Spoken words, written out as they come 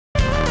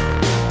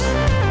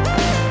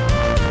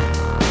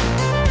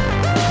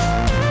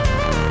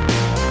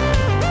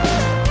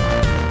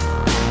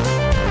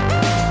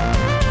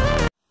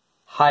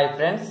Hi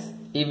friends,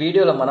 ఈ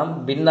వీడియోలో మనం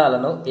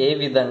భిన్నాలను ఏ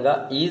విధంగా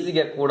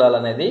ఈజీగా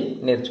కూడాలనేది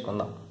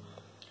నేర్చుకుందాం.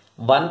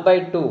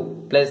 1/2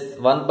 plus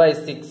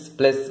 1/6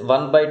 plus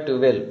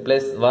 1/12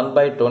 plus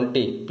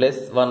 1/20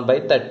 plus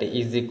 1/30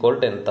 is equal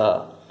to ఎంత?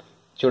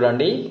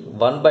 చూడండి,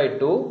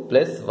 1/2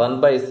 plus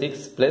 1/6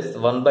 plus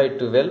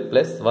 1/12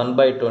 plus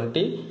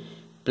 1/20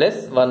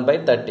 plus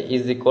 1/30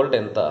 is equal to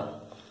ఎంత?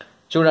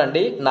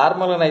 చూడండి,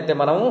 నార్మల్గా అయితే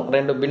మనము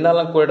రెండు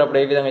భిన్నాలను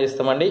కూడేటప్పుడు ఏ విధంగా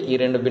చేస్తామండి? ఈ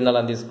రెండు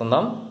భిన్నాలను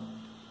తీసుకుందాం.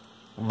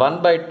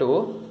 1/2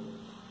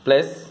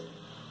 ప్లస్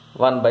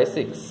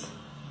 1/6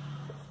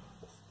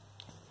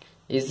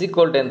 ఈజ్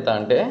ఈక్వల్ టు ఎంత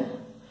అంటే,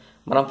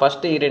 మనం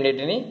ఫస్ట్ ఈ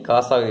రెండింటిని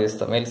కాసాగు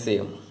చేస్తాం.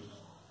 ఎల్సిఎం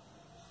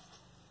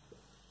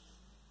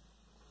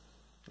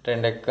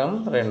 2 ఎక్కం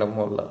 2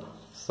 మూల.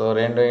 సో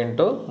 2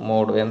 ×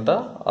 3 ఎంత?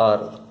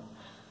 6.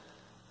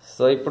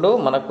 సో ఇప్పుడు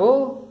మనకు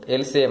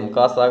ఎల్సిఎం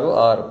కాసాగు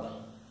 6.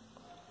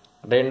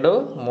 2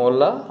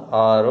 మూల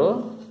 6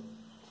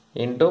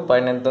 ఇంటూ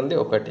పైన ఎంత ఉంది?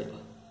 1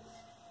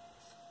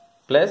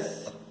 ప్లస్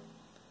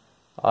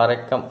 6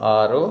 ఎక్కం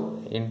 6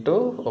 ఇంటూ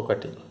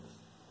 1.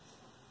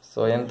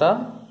 సో ఎంత?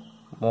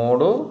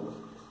 3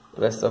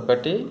 ప్లస్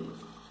 1/6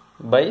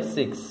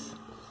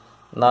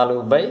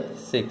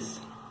 4/6.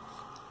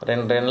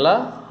 2 2ల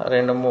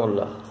 2 మూల.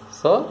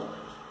 సో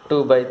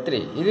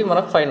 2/3. ఇది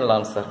మనకు ఫైనల్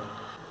ఆన్సర్.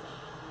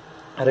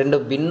 రెండు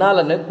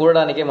భిన్నాలను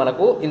కూడడానికి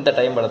మనకు ఇంత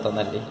టైం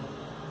పడుతుందండి.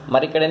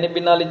 మరి ఇక్కడ ఎన్ని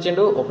భిన్నాలు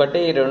ఇచ్చిండు?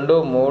 1 2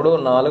 3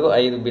 4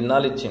 5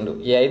 భిన్నాలు ఇచ్చిండు.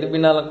 ఈ 5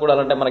 భిన్నాలను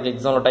కూడాలంటే మనకి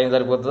ఎగ్జామ్లో టైం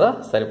సరిపోతుందా?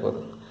 సరిపోదు.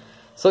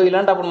 సో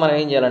ఇలాంటప్పుడు మనం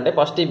ఏం చేయాలంటే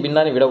ఫస్ట్ ఈ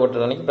భిన్నాన్ని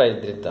విడగొట్టడానికి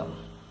ప్రయత్నిద్దాం.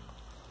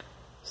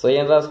 సో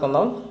ఏం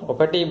రాసుకుందాం?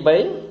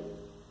 1/1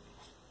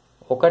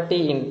 ×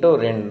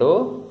 2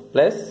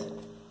 ప్లస్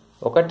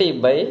 1/2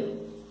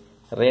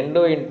 ×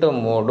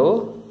 3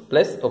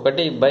 ప్లస్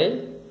 1/3 ×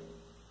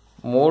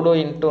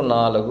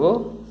 4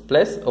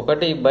 ప్లస్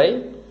 1/4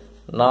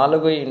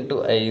 ×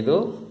 5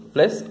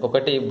 ప్లస్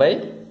 1/5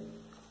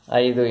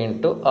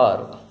 ×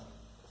 6.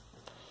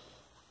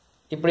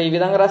 ఇప్పుడు ఈ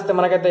విధంగా రాస్తే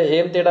మనకైతే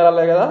ఏం తేడా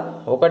రాలేదు కదా?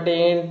 1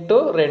 ×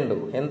 2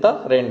 ఎంత?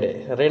 2.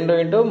 2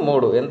 ×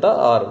 3 ఎంత?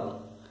 6.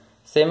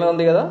 సేమే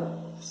ఉంది కదా?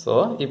 సో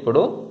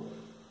ఇప్పుడు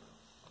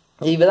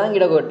ఈ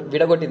విధంగా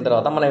విడగొట్టిన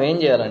తర్వాత మనం ఏం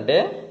చేయాలంటే,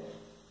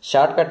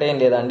 షార్ట్ కట్ ఏం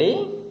లేదండి,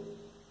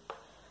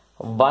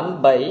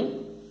 1/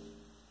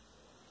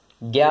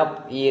 గ్యాప్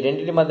ఈ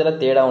రెండింటి మధ్యలో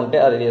తేడా ఉంటే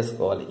అది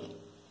వేసుకోవాలి.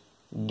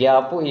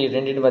 గ్యాప్ ఈ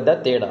రెండింటి మధ్య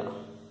తేడా,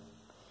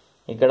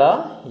 ఇక్కడ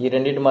ఈ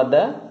రెండింటి మధ్య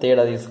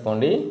తేడా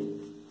తీసుకోండి.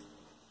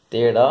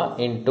 తేడా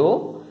ఇంటూ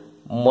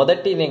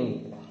మొదటి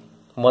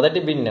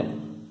భిన్నం,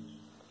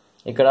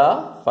 ఇక్కడ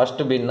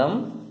ఫస్ట్ భిన్నం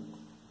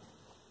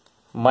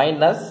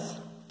మైనస్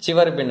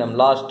చివరి భిన్నం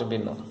లాస్ట్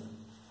భిన్నం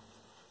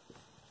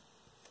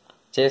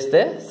చేస్తే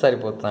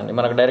సరిపోతుందండి.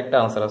 మనకు డైరెక్ట్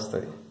ఆన్సర్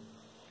వస్తుంది.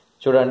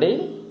 చూడండి,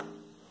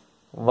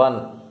 1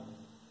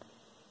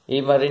 ఈ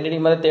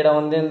రెండింటికి మధ్య తేడా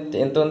ఉంది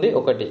ఎంత ఉంది?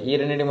 1. ఈ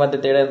రెండింటి మధ్య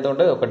తేడా ఎంత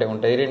ఉంటుంది? 1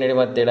 ఉంటుంది. ఈ రెండింటి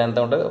మధ్య తేడా ఎంత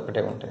ఉంటుంది?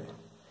 1 ఉంటుంది.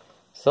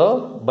 సో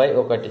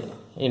 /1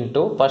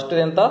 ఇంటూ ఫస్ట్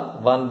ఎంత?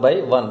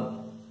 1/1.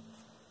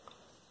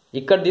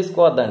 ఇక్కడ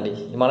తీసుకోవద్దండి,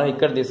 మనం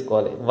ఇక్కడ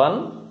తీసుకోవాలి.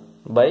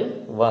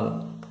 1/1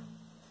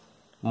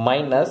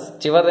 మైనస్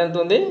చివరిది ఎంత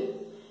ఉంది?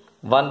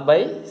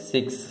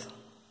 1/6.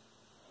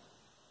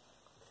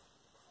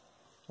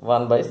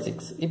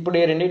 1/6. ఇప్పుడు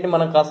ఈ రెండింటిని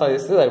మనం కాసాగు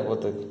చేస్తే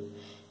సరిపోతుంది.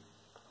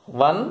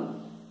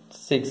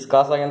 6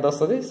 కాసాగు ఎంత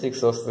వస్తుంది?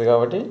 6 వస్తుంది.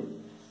 కాబట్టి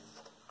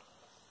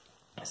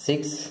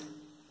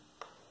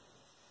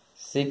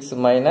 6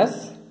 మైనస్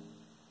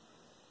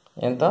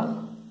ఎంత?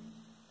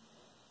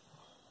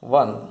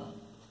 1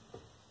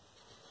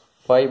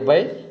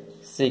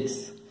 5/6.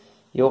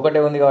 ఈ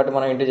 1 ఉంది కాబట్టి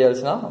మనం ఇంటూ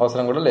చేయాల్సిన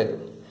అవసరం కూడా లేదు.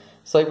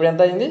 సో ఇప్పుడు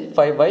ఎంత అయింది?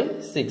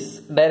 5/6.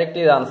 డైరెక్ట్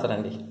ఇది ఆన్సర్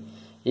అండి.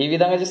 ఈ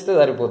విధంగా చేస్తే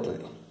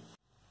సరిపోతుంది.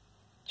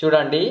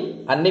 చూడండి,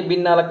 అన్ని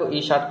భిన్నాలకు ఈ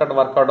షార్ట్ కట్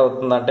వర్కౌట్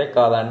అవుతుందంటే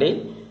కాదండి.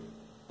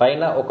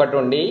 పైన 1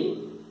 ఉండి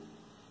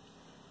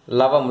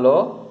లవంలో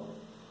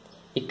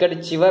ఇక్కడి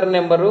చివరి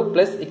నెంబరు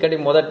ప్లస్ ఇక్కడి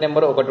మొదటి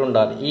నెంబరు 1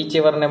 ఉండాలి. ఈ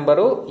చివరి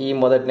నెంబరు ఈ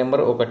మొదటి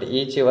నెంబరు 1,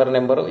 ఈ చివరి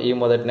నెంబరు ఈ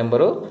మొదటి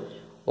నెంబరు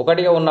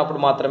 1గా ఉన్నప్పుడు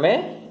మాత్రమే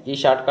ఈ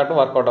షార్ట్ కట్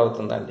వర్కౌట్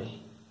అవుతుందండి.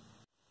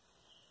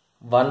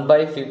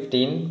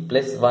 1/15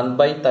 plus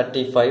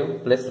 1/35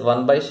 plus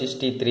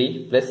 1/63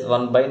 plus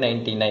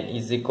 1/99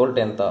 is equal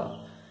to ఎంత?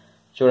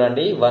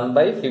 చూడండి,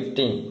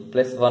 1/15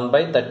 plus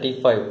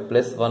 1/35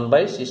 plus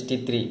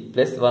 1/63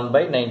 plus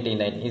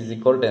 1/99 is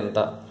equal to ఎంత?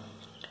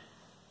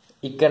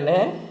 ఇక్కడనే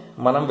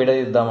మనం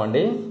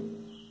విడదీద్దామండి.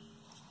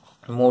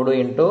 3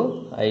 ×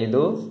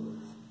 5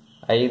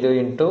 5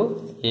 ×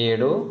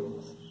 7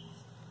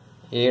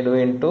 7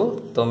 ×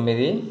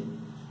 9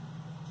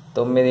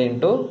 9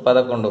 ×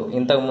 11.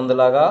 ఇంతకు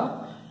ముందులాగా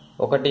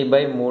 1/3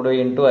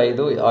 ×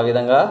 5 ఆ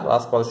విధంగా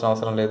రాసుకోవాల్సిన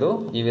అవసరం లేదు.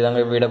 ఈ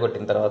విధంగా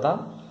విడగొట్టిన తర్వాత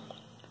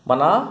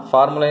మన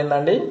ఫార్ములా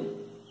ఏందండి?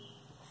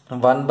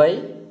 1/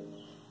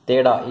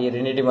 తేడా, ఈ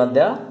రెండింటి మధ్య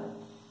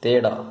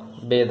తేడా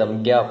భేదం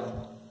గ్యాప్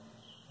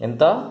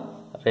ఎంత?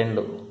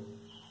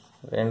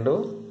 2.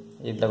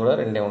 ఇట్లా కూడా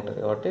 2 ఉంటుంది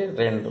కాబట్టి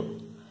 2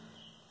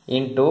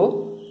 ఇంటూ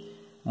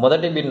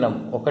మొదటి భిన్నం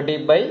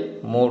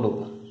 1/3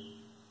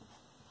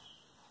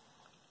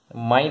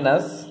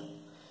 మైనస్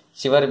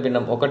చివరి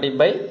భిన్నం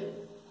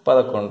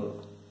 1/11.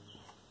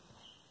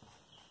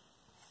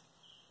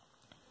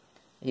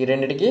 ఈ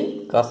రెండిటికి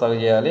కాసాగు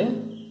చేయాలి.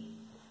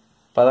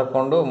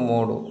 11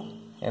 3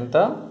 ఎంత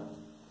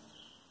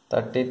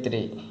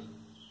 33.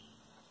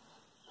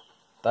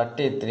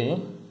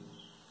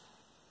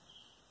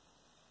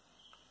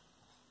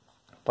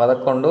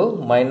 11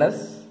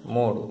 మైనస్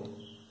 3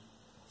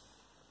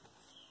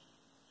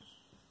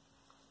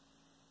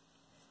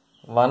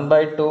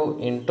 1/2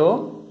 ఇంటూ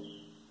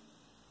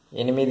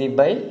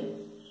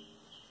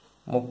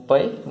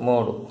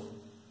 8/33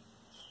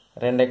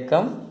 2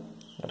 ఎక్కం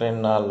 2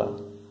 4.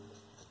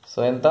 సో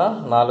ఎంత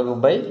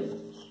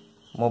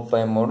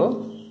 4/33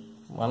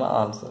 మన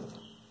answer.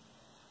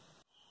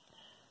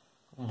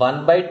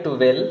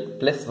 1/12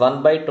 plus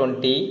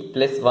 1/20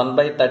 plus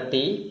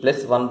 1/30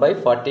 plus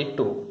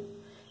 1/42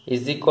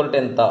 is equal to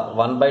ఎంత?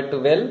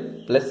 1/12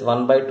 plus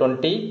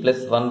 1/20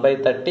 plus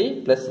 1/30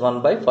 plus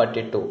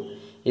 1/42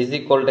 is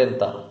equal to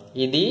ఎంత?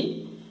 ఇది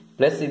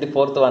ప్లస్ ఇది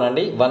ఫోర్త్ వన్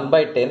అండి.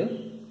 1/10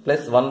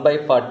 plus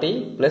 1/40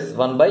 plus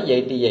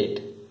 1/88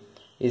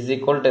 is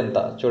equal to ఎంత?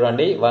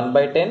 చూడండి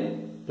 1/10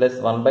 plus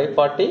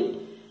 1/40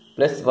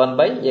 plus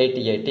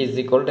 1/88 is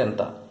equal to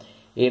ఎంత?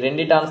 ఈ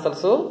రెండింటి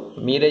ఆన్సర్స్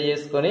మీరే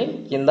చేసుకొని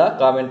కింద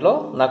కామెంట్లో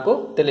నాకు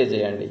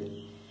తెలియజేయండి.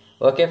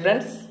 ఓకే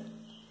ఫ్రెండ్స్,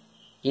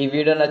 ఈ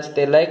వీడియో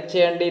నచ్చితే లైక్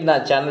చేయండి. నా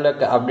ఛానల్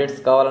యొక్క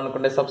అప్డేట్స్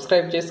కావాలనుకుంటే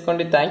సబ్స్క్రైబ్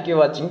చేసుకోండి. Thank you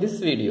watching this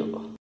video.